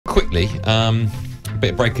quickly, a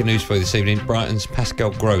bit of breaking news for you this evening. Brighton's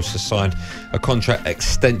Pascal Gross has signed a contract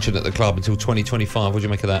extension at the club until 2025. What do you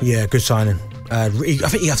make of that? Yeah, good signing. I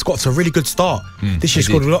think he has got to a really good start. This year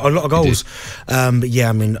scored a lot of goals. But yeah,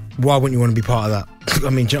 I mean, why wouldn't you want to be part of that? I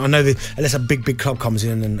mean, I know that unless a big club comes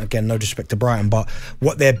in, and again, no disrespect to Brighton, but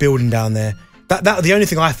what they're building down there, that the only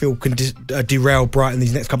thing I feel can derail Brighton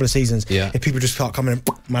these next couple of seasons. Yeah. If people just start coming in,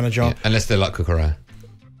 manager. Yeah, unless they're like Cucurella.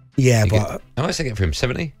 Yeah, but how much they get for him?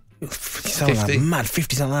 70? 50, like mad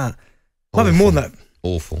 50, something like that. Might be more than that.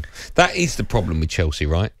 Awful. That is the problem with Chelsea,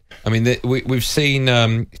 right? I mean, we've seen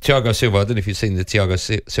Thiago Silva. I don't know if you've seen the Thiago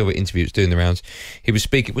Silva interviews doing the rounds. He was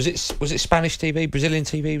speaking. Was it Spanish TV, Brazilian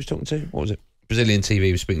TV? He was talking to. What was it? Brazilian TV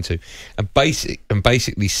he was speaking to, and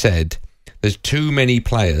basically said there's too many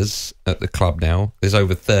players at the club now. There's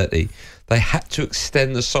over 30. They had to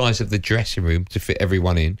extend the size of the dressing room to fit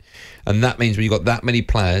everyone in. And that means when you've got that many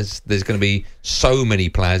players, there's going to be so many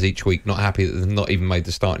players each week not happy that they've not even made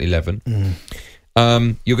the starting 11.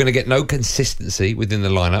 You're going to get no consistency within the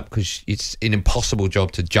lineup because it's an impossible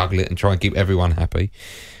job to juggle it and try and keep everyone happy.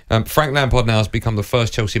 Frank Lampard now has become the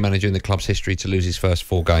first Chelsea manager in the club's history to lose his first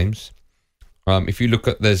 4 games. If you look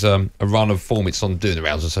at, there's a run of form, it's on doing the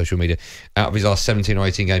rounds on social media. Out of his last 17 or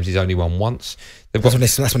 18 games, he's only won once. That's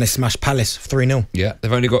when they smashed Palace 3-0. Yeah,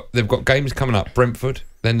 they've got games coming up. Brentford,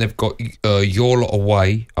 then they've got your lot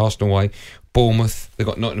away, Arsenal away, Bournemouth. They've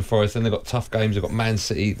got Nottingham Forest. Then they've got tough games. They've got Man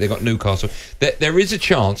City. They've got Newcastle. There is a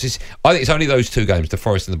chance. I think it's only those 2 games, the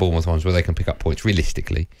Forest and the Bournemouth ones, where they can pick up points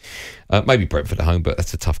realistically. Maybe Brentford at home, but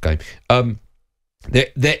that's a tough game.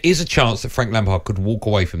 There is a chance that Frank Lampard could walk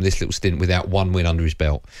away from this little stint without 1 win under his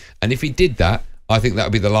belt. And if he did that, I think that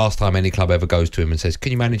would be the last time any club ever goes to him and says,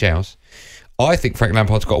 can you manage ours? I think Frank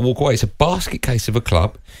Lampard's got to walk away. It's a basket case of a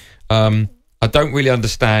club. I don't really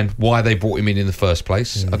understand why they brought him in the first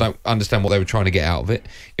place. I don't understand what they were trying to get out of it.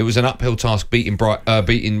 It was an uphill task beating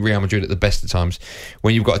Real Madrid at the best of times.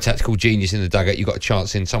 When you've got a tactical genius in the dugout, you've got a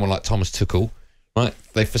chance in someone like Thomas Tuchel. Right,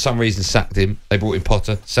 they for some reason sacked him. They brought in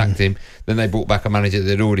Potter, sacked him. Then they brought back a manager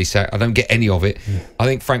they'd already sacked. I don't get any of it. I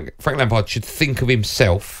think Frank Lampard should think of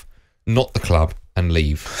himself, not the club, and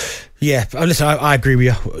leave. Yeah, listen, I agree with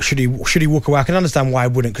you. Should he walk away? I can understand why I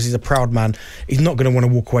wouldn't, because he's a proud man. He's not going to want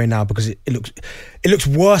to walk away now because it looks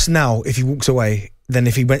worse now if he walks away than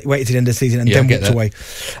if he waited to the end of the season and then walked away.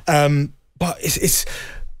 But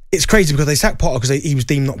it's crazy because they sacked Potter because he was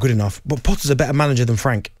deemed not good enough. But Potter's a better manager than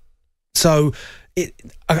Frank. So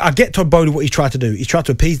I get Todd Bowley what he's tried to do. He's tried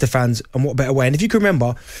to appease the fans, and what better way? And if you can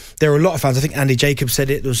remember, there are a lot of fans. I think Andy Jacobs said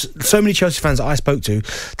it. There was so many Chelsea fans that I spoke to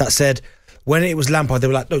that said when it was Lampard, they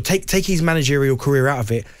were like, "No, take his managerial career out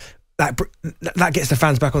of it. That gets the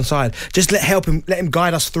fans back on side. Just let him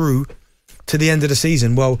guide us through to the end of the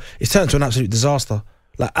season." Well, it's turned to an absolute disaster.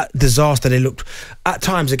 Like a disaster. They looked at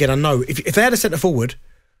times. Again, I know if they had a centre forward,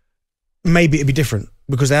 maybe it'd be different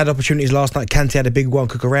because they had opportunities last night. Kante had a big one,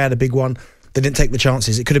 Cucurella had a big one. They didn't take the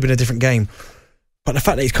chances. It could have been a different game. But the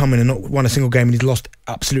fact that he's come in and not won a single game and he's lost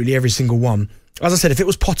absolutely every single one. As I said, if it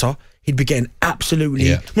was Potter, he'd be getting absolutely...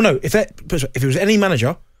 Yeah. Well, no, if it was any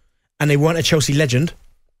manager and they weren't a Chelsea legend,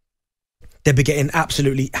 they'd be getting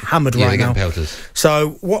absolutely hammered right now. Pelters.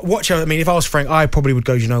 So, I mean, if I was Frank, I probably would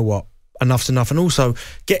go, you know what, enough's enough. And also,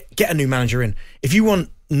 get a new manager in. If you want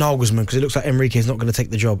Nagelsmann, because it looks like Enrique is not going to take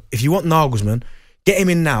the job. If you want Nagelsmann, get him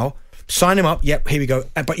in now, sign him up. Yep, here we go.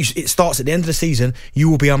 But it starts at the end of the season. You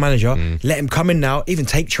will be our manager. Let him come in now, even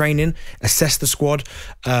take training, assess the squad,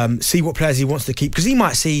 see what players he wants to keep. Because he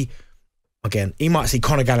might see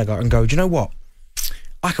Conor Gallagher and go, do you know what?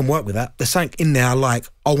 I can work with that. There's something in there I like.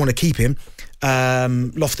 I want to keep him.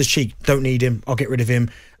 Loftus-Cheek, don't need him. I'll get rid of him.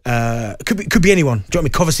 Could be anyone. Do you know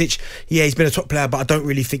what I mean? Kovacic, yeah, he's been a top player, but I don't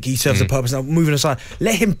really think he serves a purpose. Now, moving aside,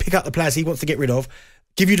 let him pick out the players he wants to get rid of,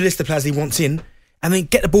 give you the list of players he wants in, and then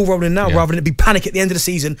get the ball rolling now, rather than it be panic at the end of the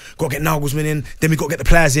season. Got to get Nagelsmann in, then we've got to get the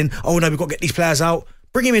players in. Oh no, we've got to get these players out.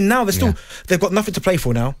 Bring him in now. They've got nothing to play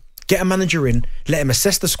for now. Get a manager in, let him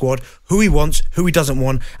assess the squad, who he wants, who he doesn't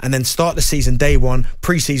want, and then start the season day one,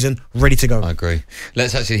 pre-season, ready to go. I agree.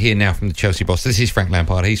 Let's actually hear now from the Chelsea boss. This is Frank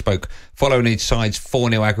Lampard. He spoke following his side's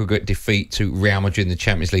 4-0 aggregate defeat to Real Madrid in the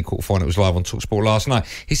Champions League quarter-final. It was live on talkSPORT last night.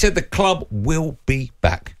 He said the club will be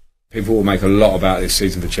back. People will make a lot about this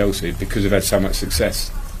season for Chelsea because they've had so much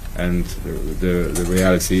success, and the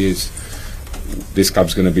reality is this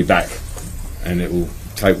club's going to be back, and it will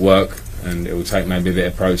take work. And it will take maybe a bit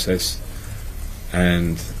of process,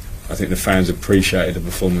 and I think the fans appreciated the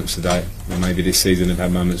performance today. And maybe this season they've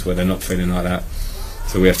had moments where they're not feeling like that,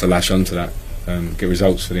 so we have to lash on to that, get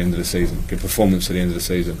results for the end of the season, get performance for the end of the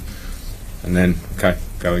season, and then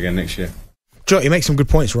go again next year. Do you know, he makes some good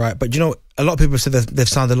points, right? But do you know, a lot of people have said they've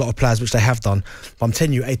signed a lot of players, which they have done. But I'm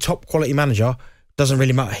telling you, a top quality manager doesn't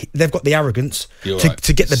really matter. They've got the arrogance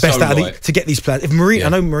to get the best out of to get these players. If I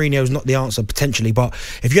know Mourinho's not the answer potentially, but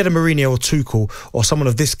if you had a Mourinho or Tuchel or someone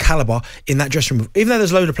of this caliber in that dressing room, even though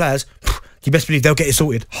there's a load of players, you best believe they'll get it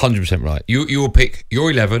sorted. 100% right. You will pick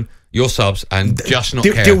your 11, your subs, and just not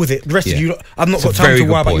care. Deal with it. The rest of you, I've not got time to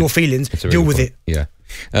worry about your feelings. Deal with it. Yeah.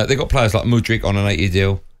 They've got players like Mudryk on an 8-year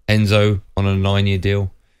deal, Enzo on a 9-year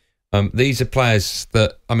deal. These are players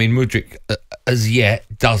that, I mean, Mudryk as yet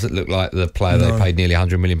doesn't look like the player they paid nearly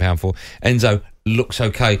 £100 million for. Enzo looks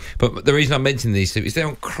okay, but the reason I mention these two is they're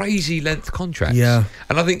on crazy length contracts. Yeah.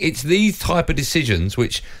 And I think it's these type of decisions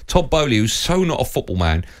which Todd Boehly, who's so not a football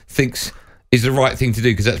man, thinks is the right thing to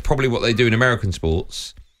do, because that's probably what they do in American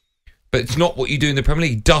sports. But it's not what you do in the Premier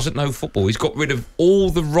League. He doesn't know football. He's got rid of all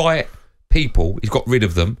the right people. He's got rid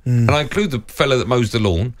of them. And I include the fella that mows the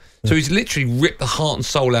lawn. So he's literally ripped the heart and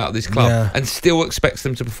soul out of this club and still expects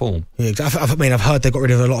them to perform. Yeah, exactly. I mean, I've heard they got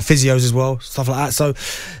rid of a lot of physios as well, stuff like that. So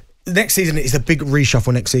next season is a big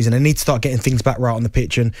reshuffle next season. They need to start getting things back right on the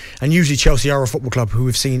pitch. And usually Chelsea are a football club who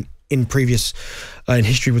we've seen in previous in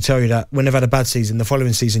history will tell you that when they've had a bad season, the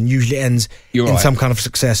following season usually ends in some kind of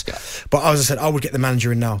success. Yeah. But as I said, I would get the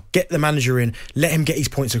manager in now. Get the manager in. Let him get his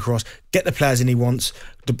points across. Get the players in he wants.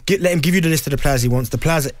 Let him give you the list of the players he wants, the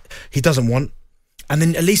players that he doesn't want. And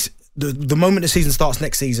then at least the moment the season starts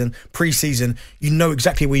next season, pre-season, you know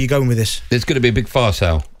exactly where you're going with this. There's going to be a big fire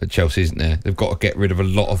sale at Chelsea, isn't there? They've got to get rid of a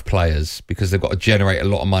lot of players because they've got to generate a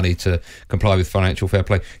lot of money to comply with financial fair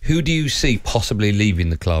play. Who do you see possibly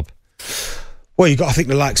leaving the club? Well, you've got to think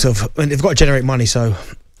the likes of... I mean, they've got to generate money, so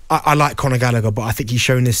I like Conor Gallagher, but I think he's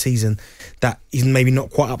shown this season that he's maybe not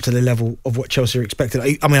quite up to the level of what Chelsea are expected.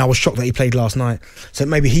 I mean, I was shocked that he played last night. So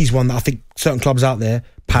maybe he's one that I think certain clubs out there,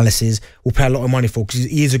 Palaces, will pay a lot of money for because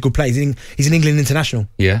he is a good player. He's an England international.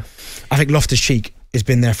 Yeah. I think Loftus-Cheek has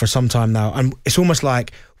been there for some time now, and it's almost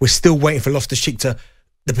like we're still waiting for Loftus-Cheek to...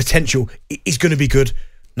 The potential, he's going to be good.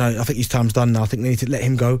 No, I think his time's done now. I think they need to let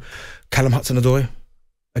him go. Callum Hudson-Odoi.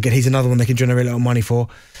 Again, he's another one they can generate a little money for.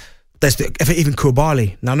 There's even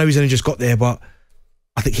Koulibaly. Now, I know he's only just got there, but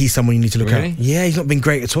I think he's someone you need to look at. Yeah, he's not been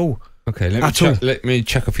great at all. Okay, let me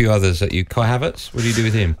check a few others at you. Kai Havertz, what do you do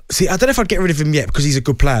with him? See, I don't know if I'd get rid of him yet because he's a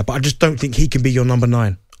good player, but I just don't think he can be your number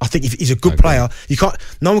 9. I think if he's a good player, you can't.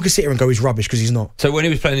 No one can sit here and go he's rubbish because he's not. So when he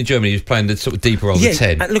was playing in Germany, he was playing the sort of deeper role, the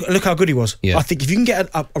 10. And look how good he was. Yeah. I think if you can get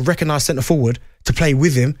a recognised centre forward to play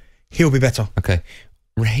with him, he'll be better. Okay.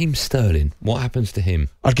 Raheem Sterling, what happens to him?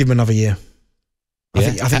 I'd give him another year. I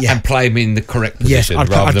think, and play him in the correct position.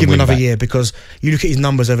 Yes, I'd give him another year because you look at his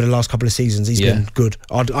numbers over the last couple of seasons, he's been good.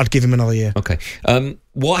 I'd give him another year. Okay.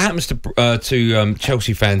 What happens to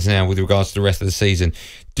Chelsea fans now with regards to the rest of the season?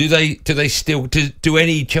 Do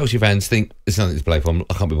any Chelsea fans think there's nothing to play for?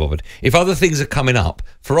 I can't be bothered. If other things are coming up,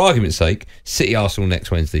 for argument's sake, City Arsenal next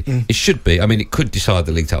Wednesday, it should be. I mean, it could decide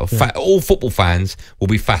the league title. Yeah. All football fans will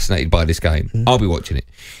be fascinated by this game. I'll be watching it.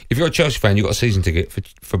 If you're a Chelsea fan, you've got a season ticket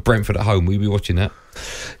for Brentford at home. Will you be watching that?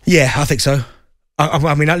 Yeah, I think so.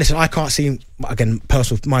 I mean, listen, I can't see him, again,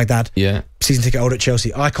 personal, my dad, season ticket holder at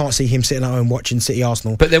Chelsea. I can't see him sitting at home watching City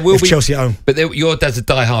Arsenal. But there will be Chelsea at home. But your dad's a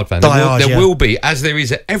die-hard fan. There will be, as there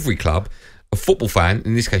is at every club, a football fan,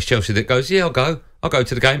 in this case Chelsea, that goes, I'll go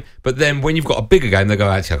to the game. But then when you've got a bigger game, they go,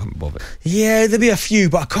 actually, I can't bother. Yeah, there'll be a few,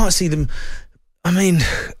 but I can't see them. I mean,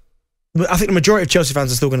 I think the majority of Chelsea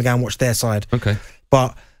fans are still going to go and watch their side. Okay.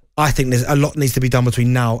 But I think there's a lot needs to be done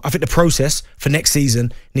between now. I think the process for next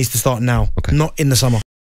season needs to start now, not in the summer.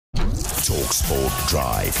 talkSPORT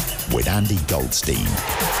Drive with Andy Goldstein.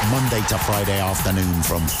 Monday to Friday afternoon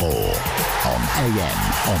from 4 on AM,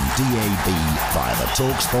 on DAB, via the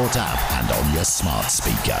talkSPORT app and on your smart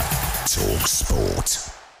speaker. talkSPORT.